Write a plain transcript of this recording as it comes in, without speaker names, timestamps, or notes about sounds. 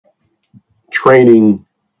training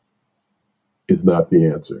is not the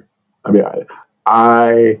answer. I mean,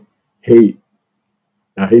 I hate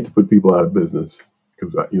to put people out of business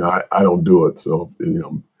because I don't do it. So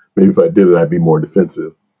maybe if I did it, I'd be more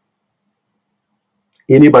defensive.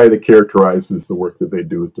 Anybody that characterizes the work that they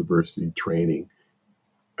do as diversity training,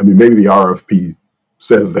 I mean, maybe the RFP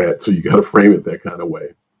says that, so you got to frame it that kind of way.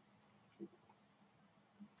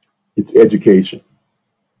 It's education.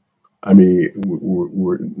 I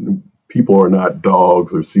mean, people are not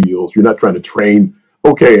dogs or seals. You're not trying to train.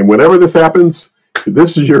 Okay, and whenever this happens,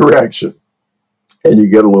 this is your reaction, and you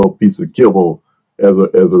get a little piece of kibble as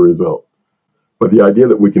a result. But the idea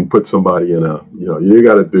that we can put somebody in you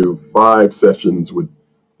got to do 5 sessions with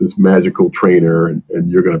this magical trainer and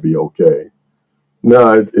you're going to be okay.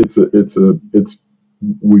 No,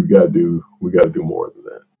 we've got to do more than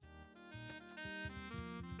that.